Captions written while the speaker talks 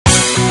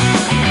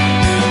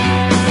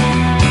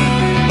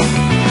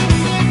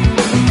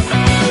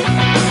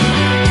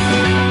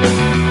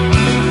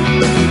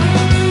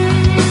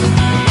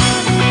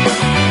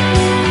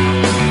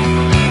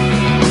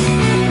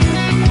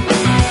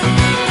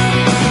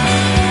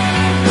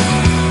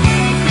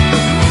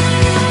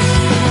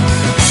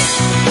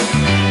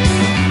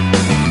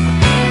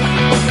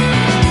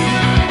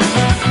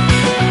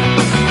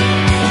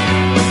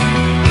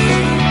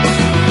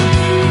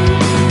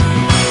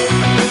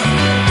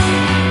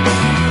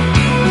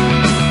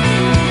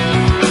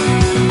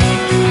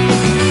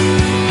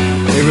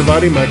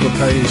everybody, Michael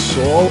Tiny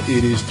Saul.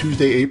 It is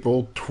Tuesday,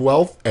 April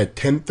 12th at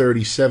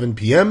 10:37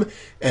 p.m.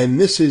 and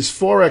this is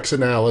Forex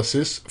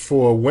analysis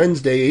for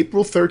Wednesday,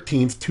 April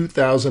 13th,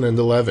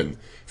 2011.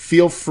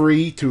 Feel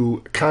free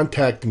to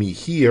contact me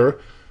here,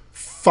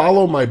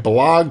 follow my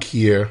blog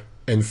here,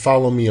 and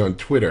follow me on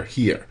Twitter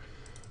here.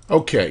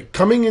 Okay,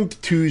 coming into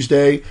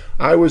Tuesday,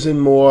 I was in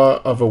more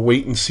of a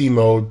wait-and-see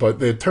mode, but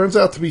there turned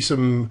out to be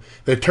some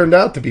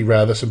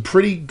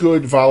pretty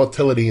good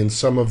volatility in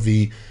some of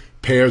the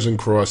pairs and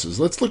crosses.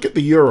 Let's look at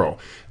the euro.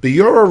 The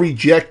euro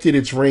rejected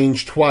its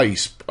range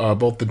twice,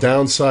 both the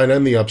downside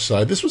and the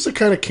upside. This was the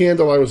kind of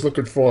candle I was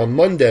looking for on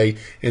Monday.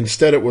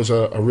 Instead, it was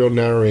a real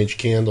narrow range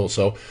candle.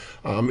 So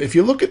if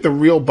you look at the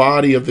real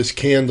body of this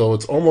candle,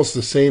 it's almost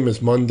the same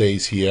as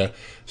Monday's here.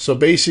 So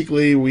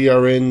basically, we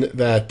are in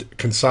that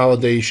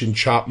consolidation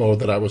chop mode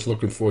that I was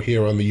looking for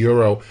here on the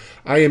euro.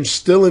 I am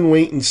still in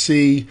wait and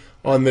see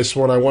on this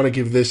one. I want to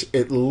give this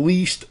at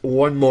least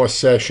one more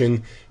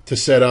session to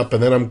set up,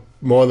 and then I'm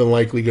more than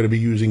likely going to be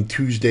using the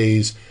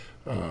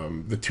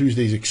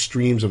Tuesday's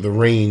extremes of the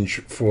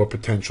range for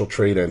potential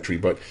trade entry.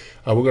 But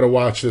we're going to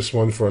watch this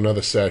one for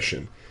another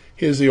session.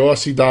 Here's the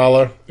Aussie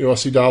dollar. The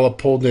Aussie dollar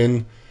pulled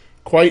in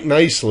quite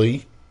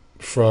nicely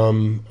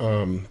from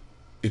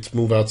its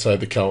move outside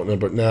the Keltner,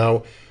 but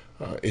now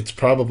it's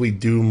probably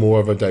due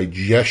more of a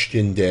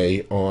digestion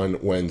day on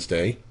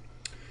Wednesday.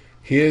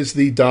 Here's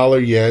the dollar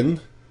yen.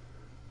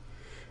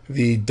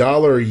 The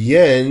dollar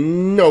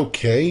yen,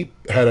 okay,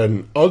 had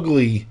an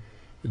ugly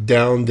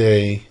down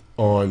day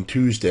on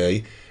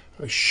Tuesday.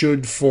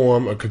 Should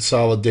form a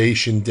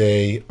consolidation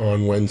day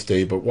on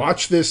Wednesday. But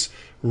watch this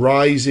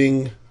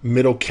rising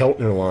middle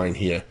Keltner line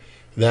here.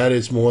 That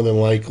is more than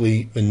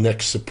likely the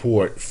next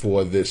support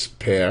for this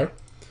pair.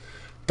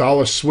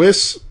 Dollar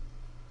Swiss,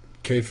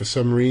 okay, for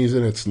some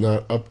reason it's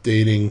not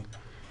updating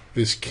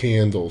this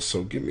candle.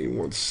 So give me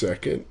 1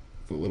 second.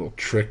 A little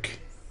trick.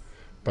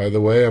 By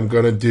the way, I'm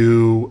going to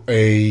do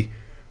a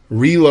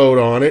reload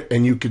on it,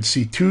 and you can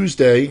see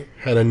Tuesday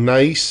had a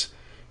nice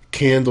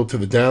candle to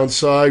the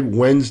downside.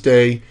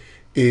 Wednesday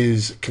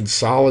is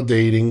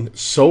consolidating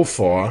so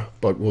far,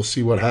 but we'll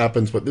see what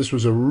happens. But this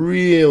was a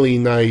really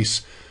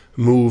nice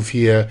move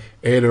here,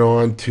 added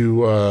on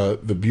to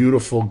the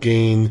beautiful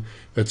gain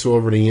that's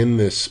already in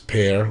this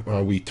pair.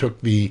 We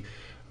took the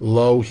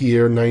low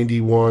here,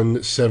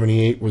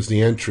 91.78 was the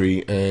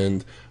entry,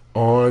 and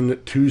on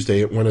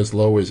Tuesday, it went as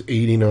low as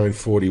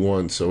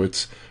 89.41, so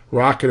it's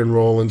rocking and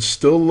rolling.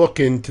 Still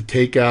looking to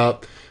take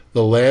out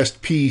the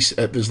last piece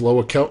at this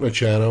lower Keltner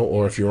channel,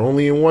 or if you're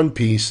only in one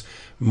piece,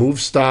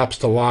 move stops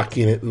to lock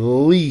in at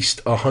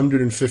least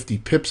 150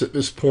 pips at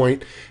this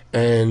point,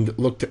 and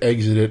look to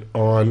exit it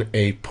on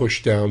a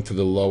push down to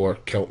the lower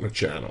Keltner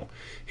channel.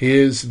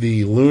 Here's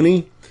the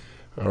loonie.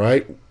 All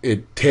right,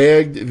 it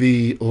tagged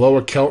the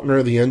lower Keltner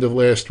at the end of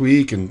last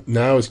week, and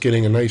now it's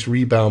getting a nice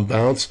rebound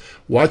bounce.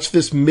 Watch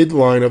this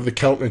midline of the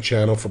Keltner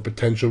channel for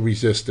potential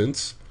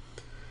resistance.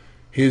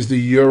 Here's the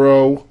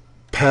euro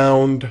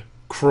pound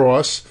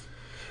cross.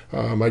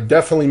 I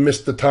definitely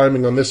missed the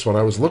timing on this one.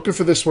 I was looking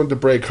for this one to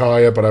break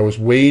higher, but I was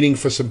waiting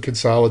for some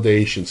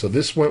consolidation. So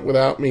this went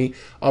without me.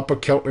 Upper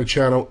Keltner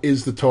channel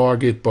is the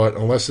target, but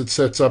unless it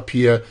sets up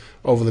here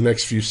over the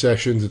next few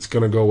sessions, it's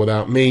going to go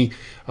without me.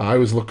 I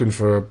was looking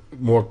for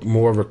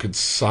more of a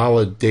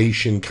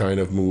consolidation kind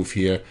of move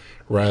here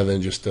rather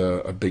than just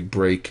a big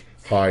break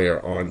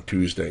higher on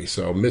Tuesday.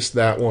 So missed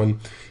that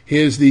one.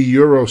 Here's the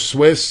Euro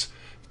Swiss.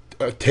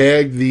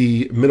 Tagged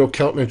the middle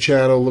Keltner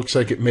channel. Looks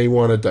like it may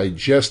want to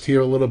digest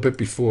here a little bit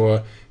before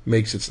it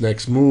makes its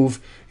next move.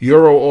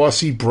 Euro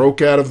Aussie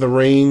broke out of the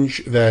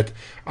range that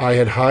I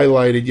had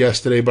highlighted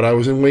yesterday, but I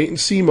was in wait and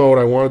see mode.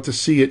 I wanted to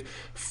see it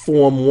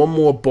form one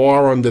more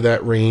bar under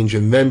that range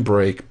and then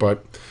break,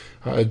 but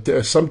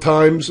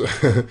sometimes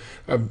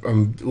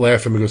I'm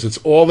laughing because it's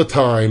all the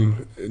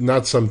time,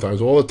 not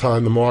sometimes, all the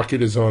time. The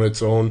market is on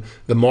its own.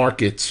 The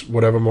markets,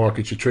 whatever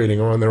markets you're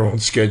trading, are on their own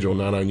schedule,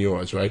 not on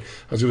yours, right?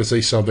 I was going to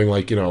say something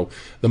like,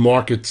 the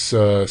market's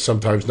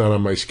sometimes not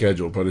on my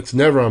schedule, but it's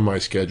never on my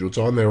schedule. It's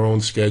on their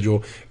own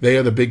schedule. They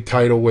are the big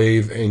tidal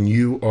wave, and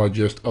you are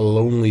just a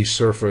lonely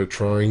surfer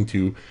trying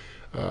to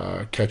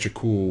catch a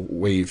cool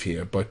wave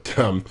here, but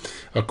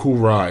a cool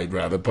ride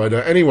rather. But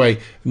anyway,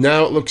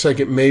 now it looks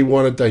like it may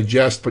want to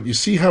digest, but you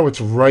see how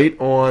it's right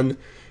on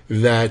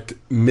that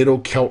middle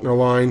Keltner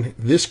line.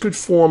 This could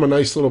form a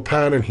nice little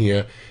pattern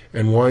here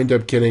and wind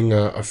up getting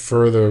a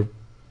further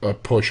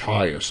push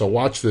higher. So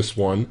watch this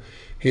one.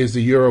 Here's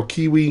the Euro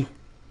Kiwi,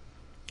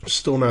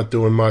 still not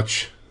doing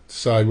much,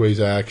 sideways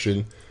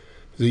action.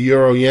 The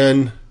Euro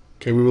Yen,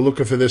 okay, we were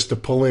looking for this to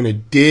pull in.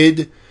 It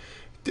did.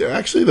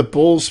 Actually, the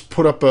bulls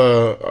put up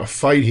a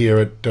fight here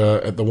at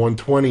the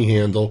 120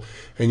 handle,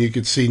 and you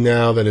can see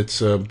now that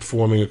it's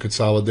forming a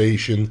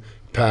consolidation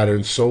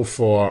pattern so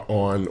far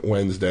on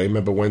Wednesday.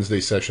 Remember, Wednesday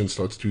session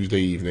starts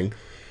Tuesday evening.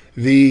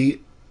 The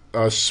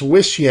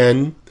Swiss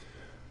yen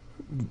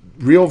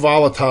real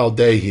volatile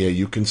day here.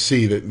 You can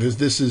see that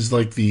this is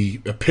like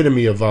the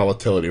epitome of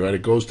volatility, right?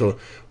 It goes to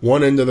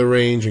one end of the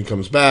range and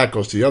comes back,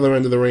 goes to the other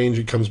end of the range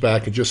and comes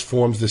back, and just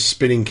forms this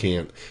spinning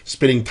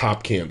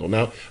top candle.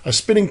 Now, a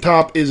spinning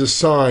top is a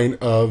sign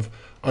of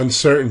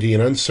uncertainty,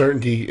 and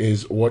uncertainty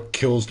is what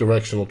kills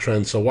directional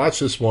trends. So watch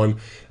this one.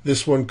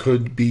 This one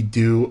could be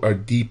due a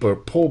deeper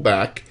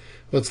pullback.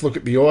 Let's look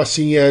at the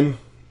Aussie yen.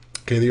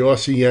 Okay, the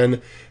Aussie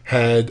yen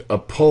had a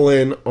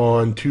pull-in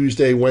on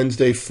Tuesday,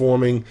 Wednesday,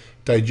 forming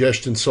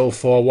digestion so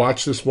far.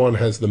 Watch this one,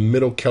 has the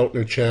middle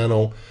Keltner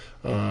channel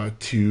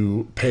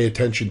to pay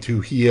attention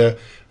to here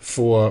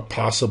for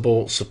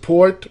possible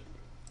support.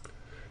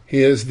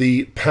 Here's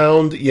the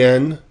pound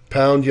yen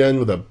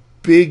with a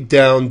big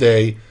down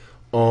day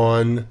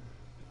on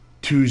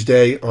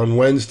Tuesday. On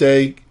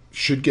Wednesday,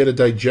 should get a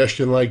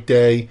digestion-like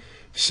day.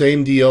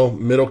 Same deal,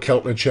 middle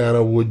Keltner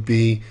channel would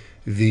be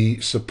the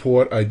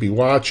support I'd be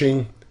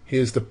watching.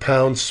 Here's the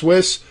pound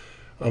Swiss.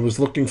 I was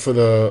looking for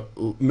the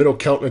middle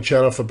Keltner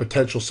channel for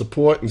potential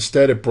support.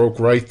 Instead, it broke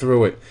right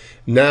through it.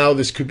 Now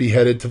this could be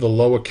headed to the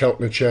lower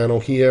Keltner channel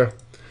here.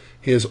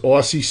 Here's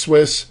Aussie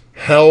Swiss,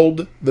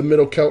 held the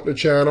middle Keltner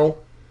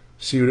channel.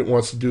 See what it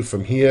wants to do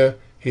from here.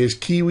 Here's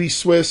Kiwi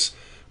Swiss,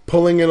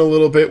 pulling in a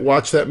little bit.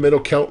 Watch that middle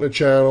Keltner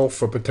channel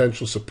for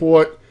potential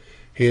support.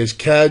 Here's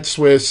CAD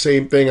Swiss,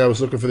 same thing. I was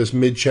looking for this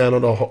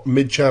mid-channel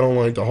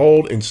line to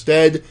hold.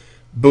 Instead,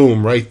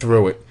 boom, right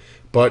through it.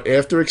 But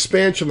after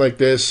expansion like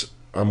this,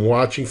 I'm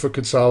watching for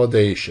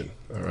consolidation.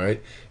 All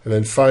right, and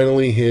then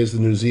finally, here's the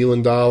New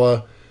Zealand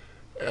dollar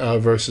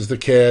versus the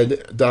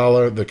CAD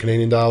dollar, the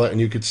Canadian dollar,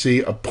 and you could see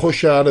a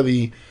push out of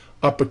the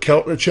upper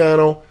Keltner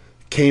channel,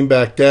 came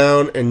back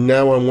down, and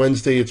now on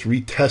Wednesday it's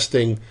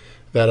retesting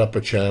that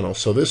upper channel.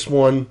 So this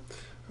one,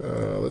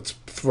 let's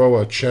throw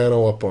a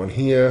channel up on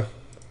here,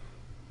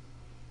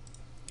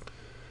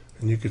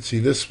 and you could see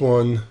this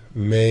one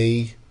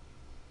may.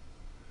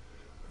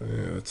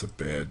 Yeah, that's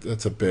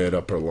a bad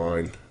upper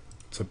line.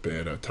 It's a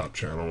bad top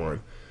channel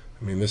line.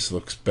 I mean, this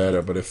looks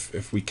better, but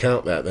if we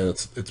count that, then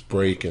it's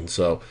breaking.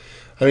 So,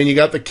 I mean, you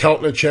got the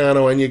Keltner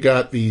channel and you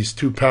got these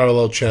two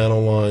parallel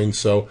channel lines.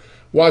 So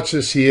watch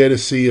this here to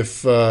see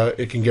if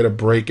it can get a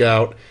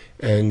breakout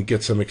and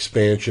get some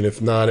expansion.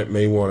 If not, it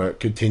may want to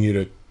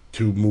continue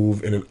to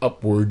move in an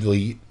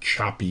upwardly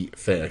choppy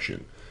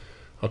fashion.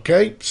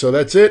 Okay, so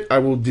that's it. I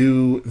will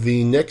do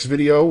the next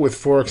video with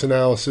Forex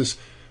analysis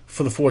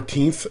for the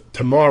 14th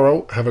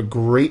tomorrow. Have a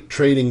great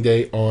trading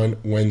day on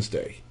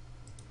Wednesday.